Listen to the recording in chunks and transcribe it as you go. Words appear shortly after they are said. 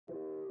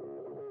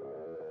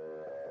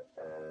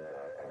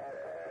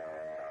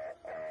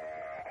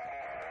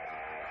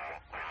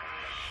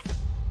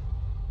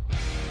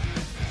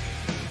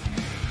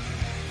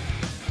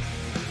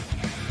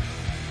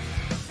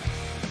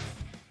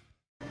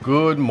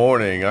Good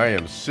morning, I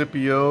am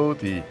Scipio,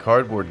 the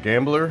Cardboard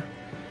Gambler,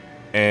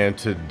 and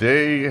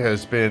today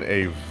has been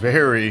a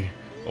very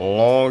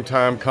long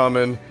time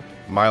coming.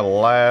 My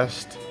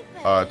last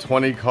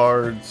 20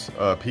 cards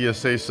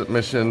PSA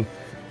submission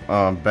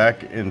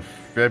back in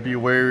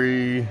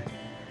February,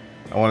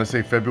 I want to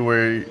say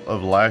February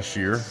of last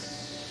year.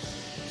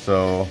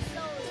 So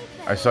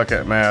I suck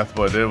at math,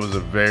 but it was a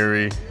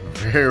very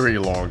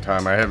long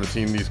time. I haven't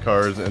seen these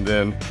cards, and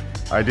then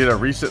I did a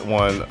recent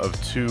one of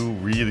two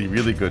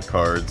really good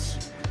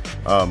cards,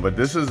 but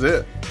this is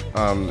it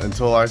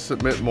until I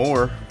submit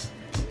more.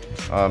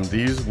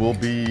 These will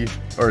be,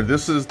 or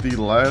this is the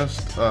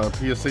last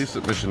PSA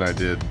submission I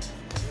did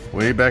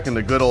way back in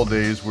the good old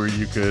days where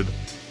you could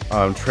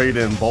trade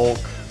in bulk,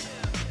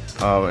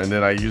 and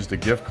then I used a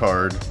gift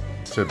card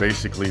to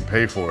basically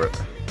pay for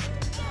it.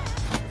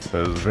 It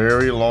was a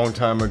very long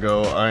time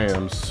ago. I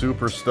am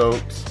super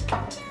stoked.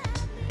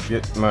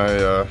 Get my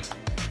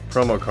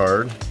promo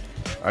card.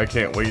 I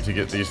can't wait to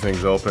get these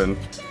things open.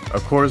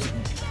 Of course,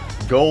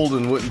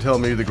 Golden wouldn't tell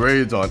me the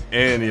grades on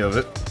any of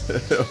it,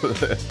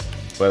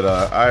 but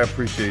I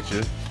appreciate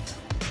you.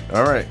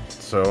 All right,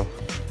 so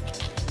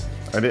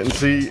I didn't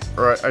see,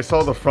 or I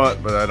saw the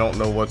front, but I don't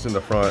know what's in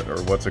the front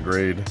or what's a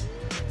grade.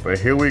 But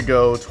here we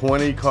go,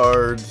 20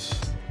 cards.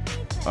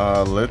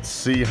 Let's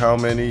see how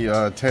many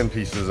 10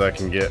 pieces I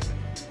can get.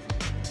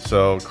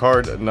 So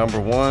card number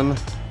one.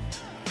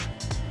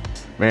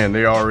 Man,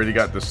 they already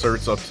got the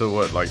certs up to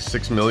what, like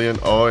 6 million?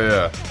 Oh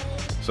yeah.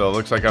 So it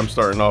looks like I'm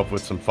starting off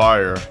with some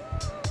fire.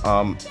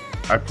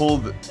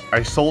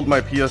 I sold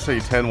my PSA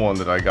 10 one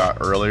that I got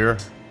earlier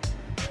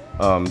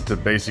to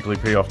basically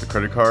pay off the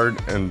credit card,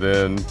 and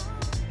then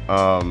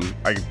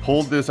I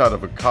pulled this out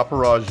of a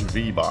Copperage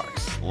V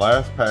box.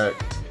 Last pack,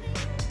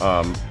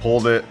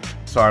 pulled it.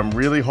 So I'm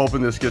really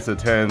hoping this gets a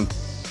 10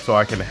 so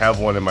I can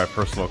have one in my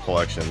personal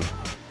collection.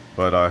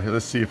 But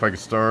let's see if I can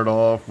start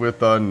off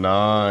with a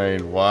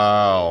 9.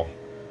 Wow.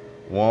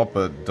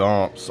 Wampa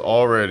dumps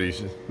already.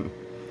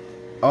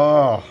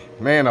 Oh,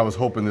 man, I was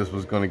hoping this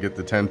was going to get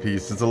the 10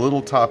 piece. It's a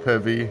little top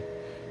heavy.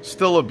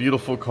 Still a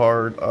beautiful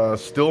card.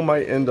 Still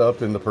might end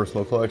up in the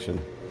personal collection.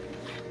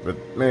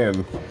 But,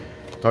 man,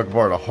 talk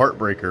about a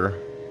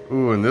heartbreaker.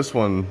 Ooh, and this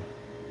one,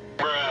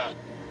 I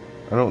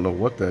don't know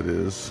what that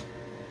is.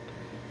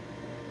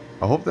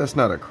 I hope that's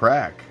not a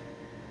crack.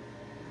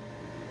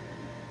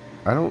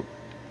 I don't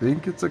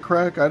think it's a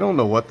crack. I don't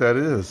know what that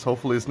is.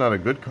 Hopefully it's not a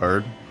good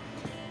card.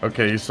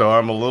 Okay, so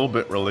I'm a little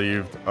bit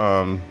relieved.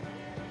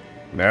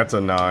 That's a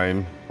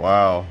 9.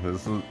 Wow,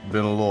 this has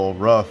been a little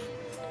rough.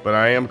 But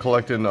I am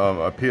collecting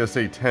a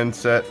PSA 10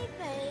 set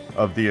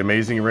of the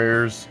Amazing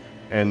Rares,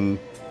 and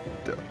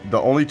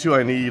the only two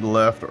I need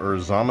left are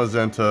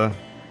Zamazenta,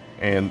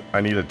 and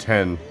I need a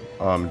 10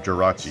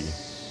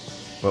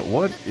 Jirachi. But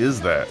what is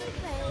that?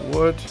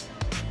 What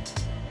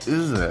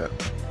is that?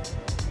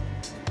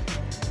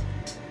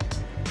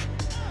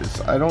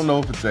 I don't know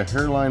if it's a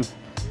hairline.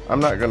 I'm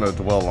not gonna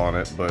dwell on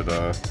it, but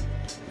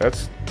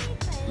that's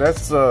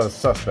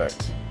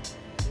suspect.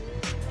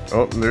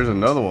 Oh, and there's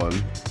another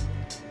one.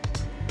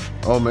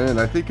 Oh man,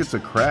 I think it's a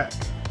crack.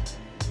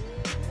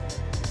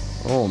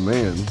 Oh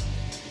man.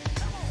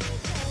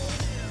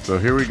 So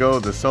here we go,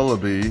 the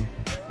Celebi.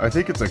 I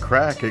think it's a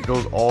crack. It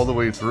goes all the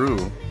way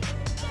through.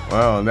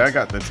 Wow, and that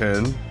got the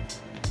 10.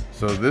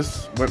 So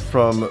this went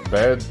from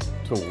bad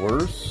to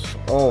worse.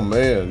 Oh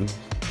man.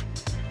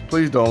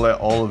 Please don't let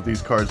all of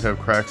these cards have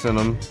cracks in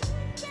them.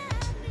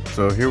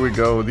 So here we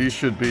go. These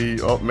should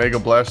be, oh, Mega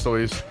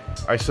Blastoise.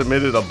 I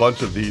submitted a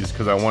bunch of these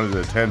because I wanted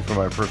a 10 for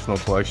my personal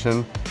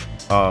collection.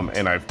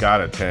 And I've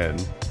got a 10.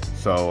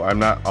 So I'm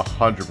not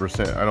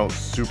 100%. I don't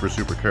super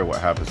care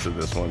what happens to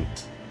this one.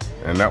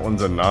 And that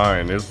one's a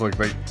 9. It's like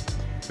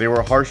they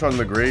were harsh on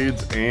the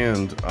grades,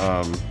 and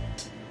I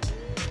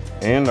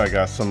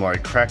got some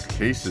like cracked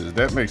cases.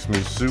 That makes me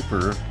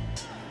super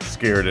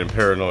scared and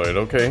paranoid.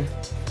 Okay.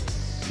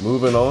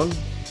 Moving on.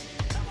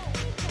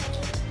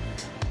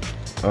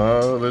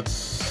 Let's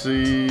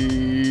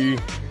see.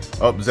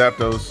 Oh,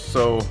 Zapdos.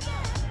 So,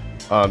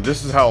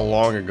 this is how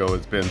long ago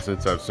it's been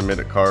since I've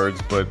submitted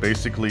cards, but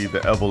basically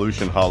the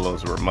evolution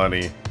holos were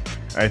money.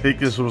 I think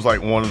this was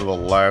like one of the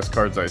last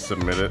cards I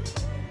submitted.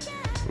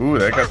 Ooh,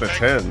 that got the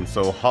 10.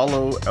 So,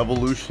 holo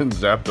evolution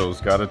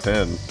Zapdos got a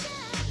 10.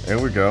 There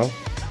we go.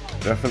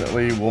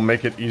 Definitely will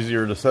make it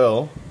easier to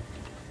sell.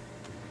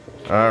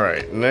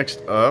 Alright,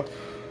 next up.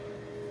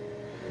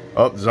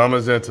 Oh,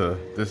 Zamazenta.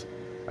 This,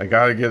 I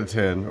gotta get a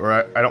 10, or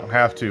I don't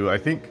have to. I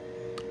think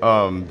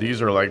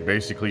these are like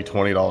basically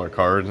 $20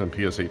 cards and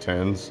PSA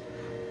 10s.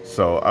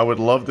 So I would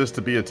love this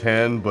to be a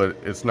 10, but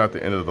it's not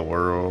the end of the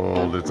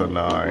world. It's a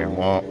 9.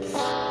 Womps.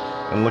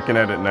 And looking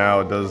at it now,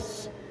 it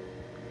does,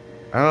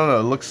 I don't know,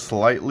 it looks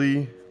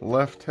slightly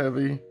left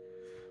heavy.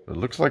 It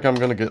looks like I'm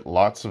gonna get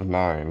lots of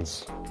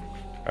 9s.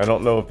 I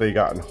don't know if they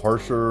gotten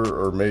harsher,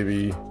 or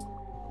maybe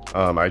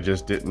I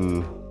just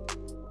didn't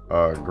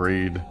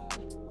grade,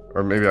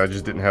 or maybe I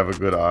just didn't have a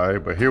good eye.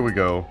 But here we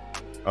go.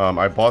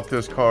 I bought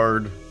this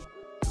card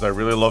because I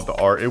really love the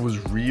art. It was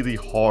really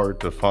hard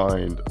to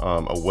find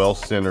a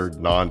well-centered,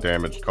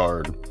 non-damaged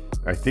card.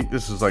 I think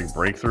this is like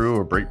Breakthrough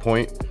or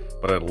Breakpoint,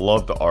 but I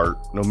love the art.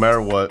 No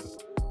matter what,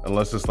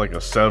 unless it's like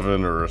a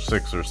 7 or a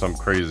 6 or some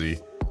crazy,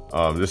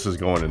 this is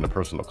going in the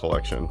personal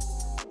collection.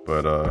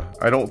 But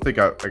I don't think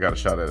I got a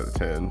shot at a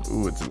 10.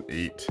 Ooh, it's an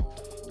 8.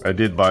 I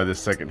did buy this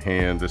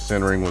secondhand. The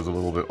centering was a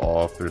little bit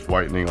off. There's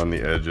whitening on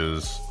the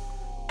edges.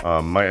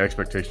 My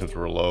expectations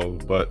were low,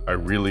 but I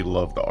really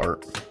love the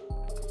art.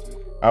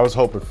 I was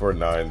hoping for a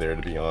 9 there,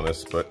 to be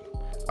honest, but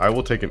I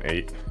will take an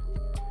 8.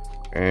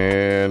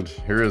 And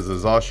here is the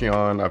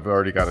Zacian. I've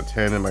already got a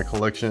 10 in my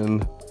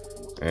collection,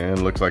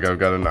 and looks like I've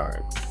got a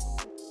 9.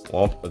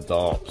 Womp a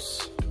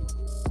domps.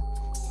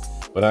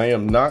 But I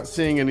am not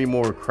seeing any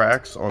more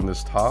cracks on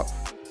this top,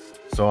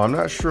 so I'm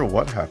not sure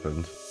what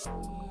happened.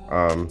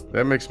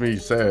 That makes me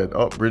sad.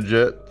 Oh,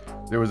 Bridget,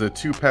 there was a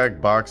 2-pack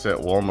box at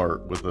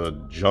Walmart with a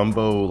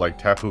jumbo like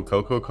Tapu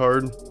Koko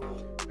card,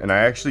 and I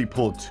actually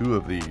pulled 2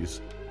 of these.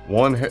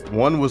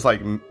 One was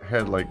like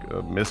had like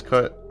a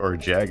miscut or a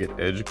jagged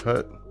edge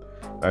cut.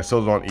 I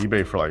sold it on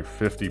eBay for like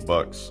 50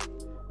 bucks.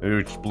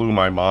 It just blew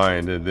my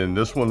mind. And then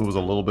this one was a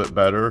little bit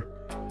better,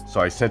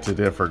 so I sent it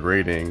in for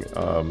grading.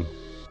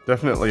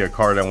 Definitely a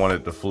card I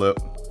wanted to flip.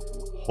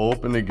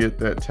 Hoping to get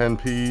that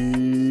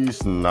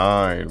 10-piece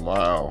 9.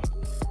 Wow.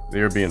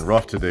 They're being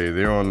rough today.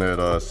 They're on that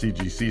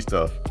CGC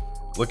stuff.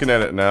 Looking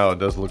at it now, it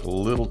does look a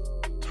little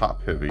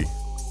top heavy,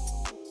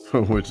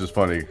 which is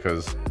funny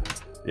because,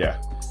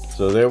 yeah.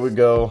 So there we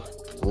go.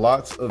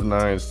 Lots of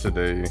 9s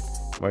today.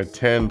 My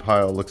 10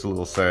 pile looks a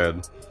little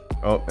sad.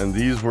 Oh, and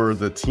these were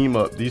the team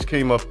up. These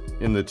came up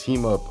in the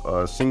team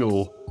up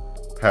single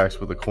packs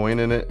with a coin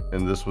in it,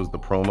 and this was the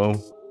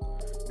promo.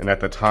 And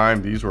at the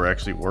time, these were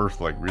actually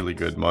worth like really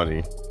good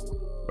money.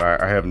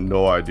 I have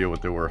no idea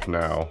what they're worth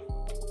now.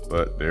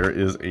 But there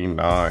is a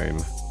 9,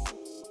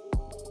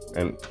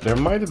 and there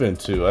might have been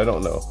 2. I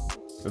don't know.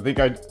 I think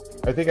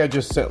I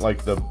just sent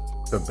like the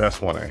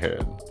best one I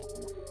had.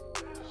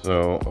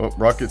 So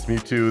Rockets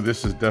Mewtwo.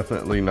 This is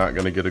definitely not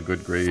gonna get a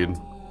good grade.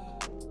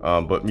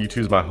 But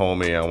Mewtwo's my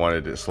homie. I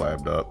wanted it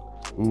slabbed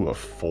up. Ooh, a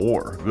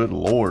 4. Good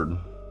lord.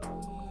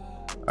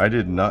 I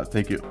did not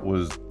think it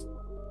was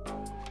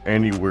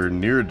anywhere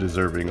near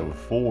deserving of a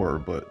 4,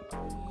 but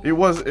it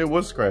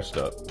was scratched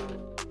up.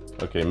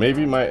 Okay,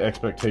 maybe my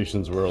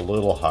expectations were a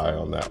little high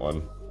on that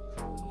one.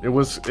 It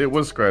was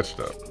scratched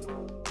up.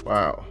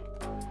 Wow.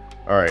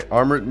 All right,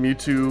 Armored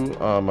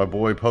Mewtwo. My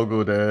boy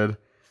Pogo Dad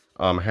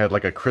had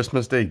like a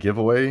Christmas Day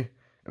giveaway,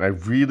 and I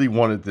really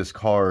wanted this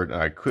card,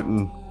 and I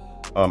couldn't.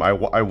 I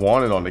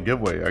wanted on the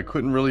giveaway. I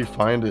couldn't really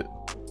find it.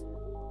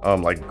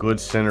 Like good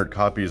centered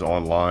copies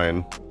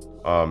online.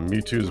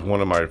 Mewtwo is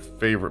one of my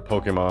favorite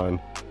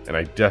Pokemon, and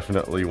I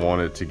definitely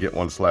wanted to get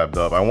one slabbed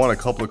up. I want a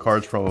couple of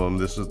cards from him.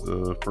 This is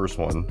the first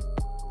one.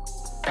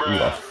 Ooh,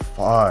 a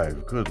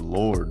 5. Good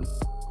lord.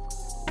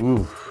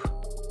 Ooh.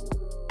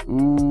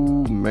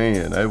 Ooh,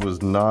 man. I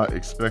was not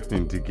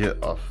expecting to get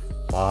a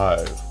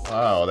 5.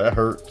 Wow, that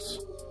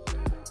hurts.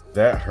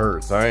 That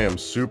hurts. I am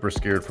super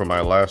scared for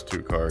my last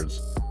 2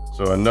 cards.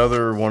 So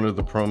another one of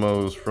the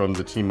promos from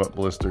the Team Up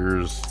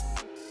blisters.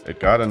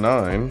 It got a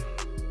 9.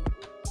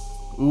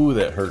 Ooh,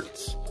 that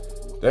hurts.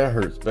 That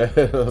hurts bad.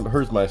 It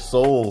hurts my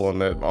soul on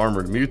that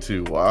Armored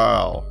Mewtwo.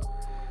 Wow.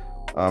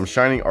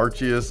 Shining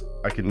Arceus.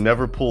 I could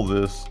never pull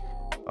this.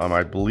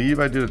 I believe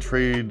I did a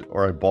trade,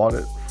 or I bought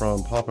it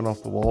from Popping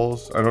Off the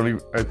Walls. I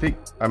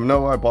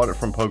know I bought it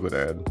from Pogo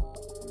Dad.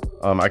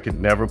 I could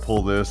never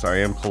pull this. I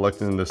am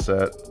collecting the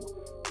set,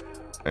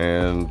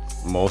 and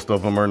most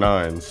of them are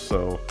 9s.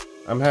 So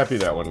I'm happy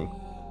that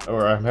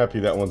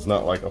one's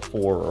not like a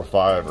 4 or a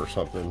 5 or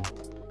something.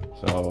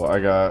 So I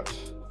got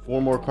 4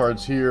 more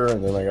cards here,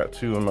 and then I got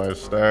 2 in my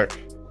stack.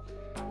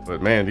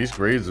 But man, these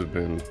grades have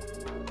been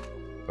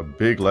a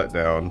big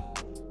letdown.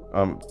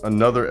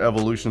 Another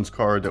Evolutions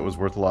card that was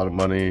worth a lot of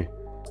money.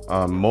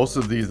 Most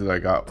of these that I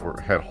got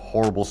had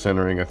horrible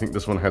centering. I think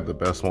this one had the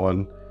best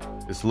one.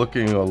 It's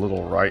looking a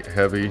little right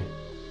heavy.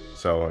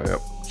 So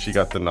yep, she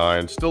got the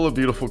 9. Still a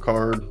beautiful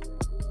card.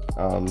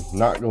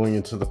 Not going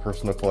into the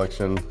personal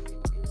collection,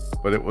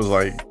 but it was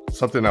like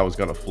something I was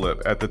gonna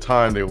flip. At the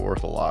time, they were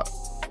worth a lot.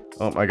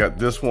 I got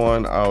this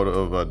one out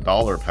of a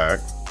 $1 pack.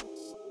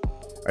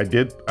 I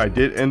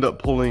did end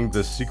up pulling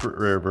the secret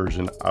rare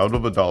version out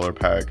of a $1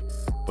 pack,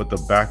 but the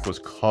back was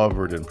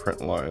covered in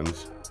print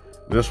lines.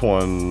 This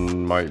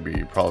one might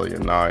be probably a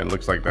 9.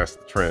 Looks like that's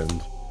the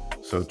trend.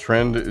 So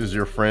trend is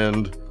your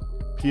friend.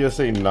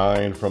 PSA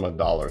 9 from a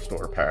dollar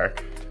store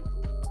pack.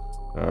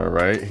 All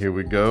right, here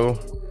we go.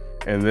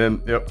 And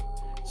then, yep.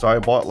 So I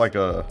bought like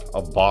a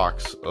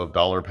box of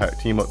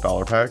team up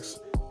dollar packs,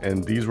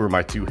 and these were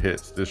my 2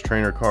 hits. This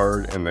trainer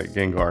card and that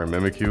Gengar and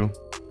Mimikyu.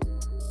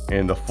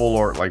 And the full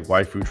art like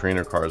waifu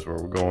trainer cards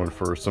were going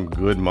for some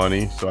good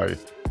money, so I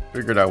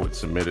figured I would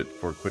submit it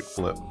for a quick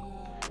flip.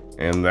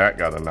 And that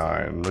got a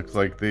 9. Looks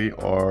like they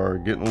are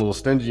getting a little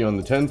stingy on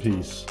the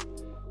 10-piece.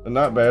 But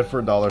not bad for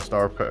a dollar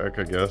star pack,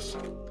 I guess.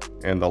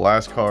 And the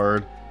last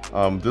card,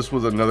 this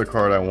was another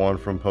card I won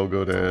from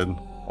Pogo Dad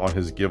on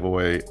his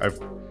giveaway.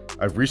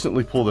 I've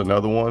recently pulled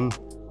another one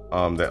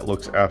that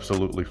looks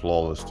absolutely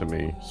flawless to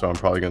me. So I'm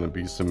probably going to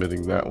be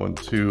submitting that one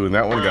too. And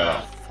that one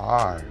got a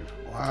 5.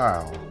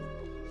 Wow.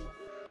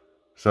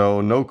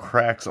 So no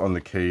cracks on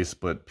the case,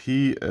 but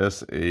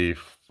PSA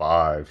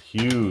 5.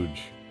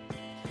 Huge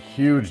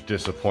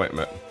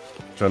disappointment.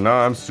 So now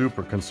I'm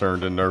super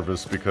concerned and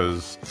nervous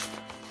because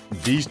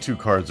these two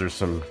cards are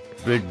some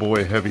big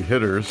boy heavy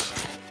hitters.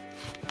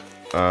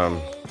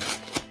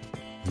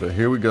 But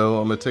here we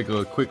go. I'm gonna take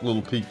a quick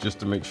little peek just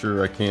to make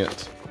sure I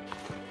can't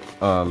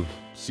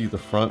see the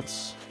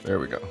fronts. There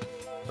we go.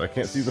 So I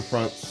can't see the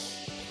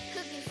fronts.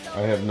 I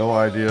have no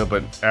idea,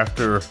 but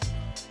after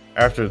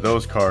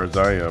those cards,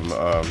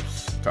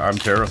 I'm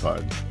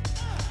terrified.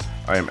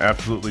 I am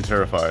absolutely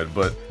terrified.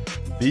 But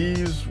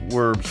these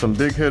were some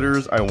big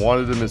hitters. I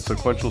wanted them in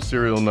sequential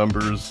serial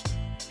numbers,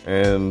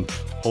 and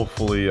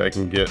hopefully I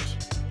can get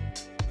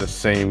the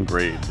same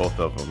grade, both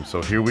of them.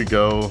 So here we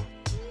go.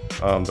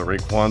 The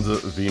Rayquaza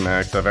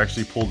VMAX. I've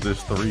actually pulled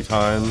this 3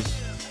 times.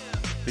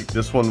 I think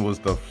this one was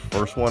the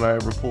first one I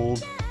ever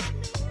pulled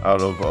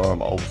out of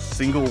a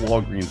single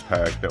Walgreens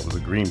pack that was a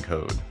green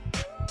code.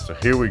 So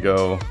here we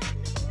go.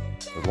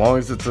 As long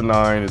as it's a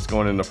 9, it's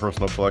going in the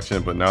personal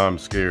collection, but now I'm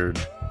scared.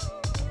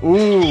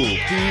 Ooh,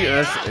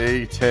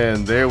 PSA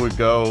 10. There we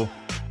go.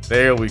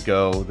 There we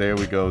go. There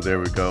we go. There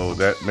we go.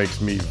 That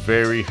makes me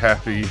very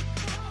happy.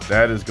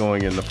 That is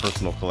going in the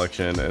personal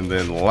collection. And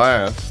then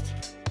last,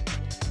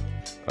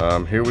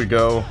 here we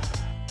go.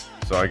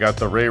 So I got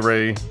the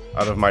Ray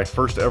out of my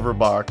first ever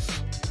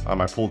box.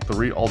 I pulled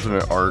 3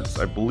 alternate arts.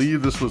 I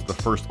believe this was the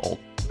first alt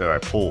that I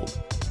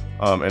pulled.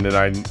 And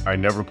then I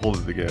never pulled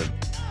it again.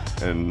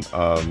 And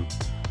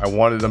I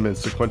wanted them in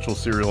sequential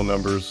serial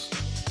numbers,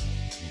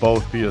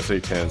 both PSA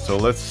 10. So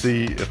let's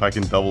see if I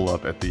can double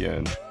up at the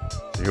end.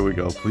 So here we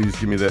go. Please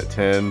give me that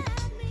 10.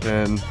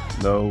 10.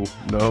 No,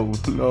 no,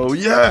 no.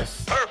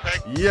 Yes!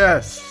 Perfect.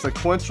 Yes!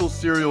 Sequential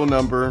serial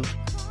number,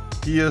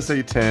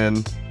 PSA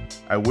 10.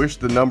 I wish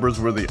the numbers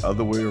were the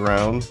other way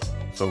around.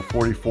 So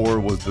 44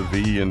 was the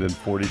V, and then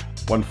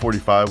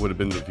 145 would have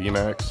been the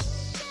VMAX.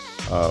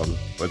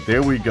 But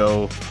there we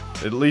go.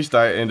 At least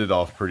I ended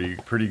off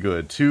pretty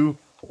good. 2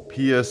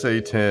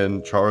 PSA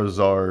 10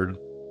 Charizard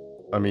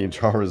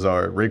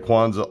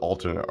Rayquaza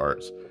alternate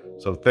arts.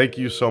 So thank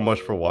you so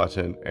much for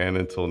watching, and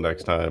until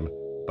next time,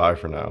 bye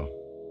for now.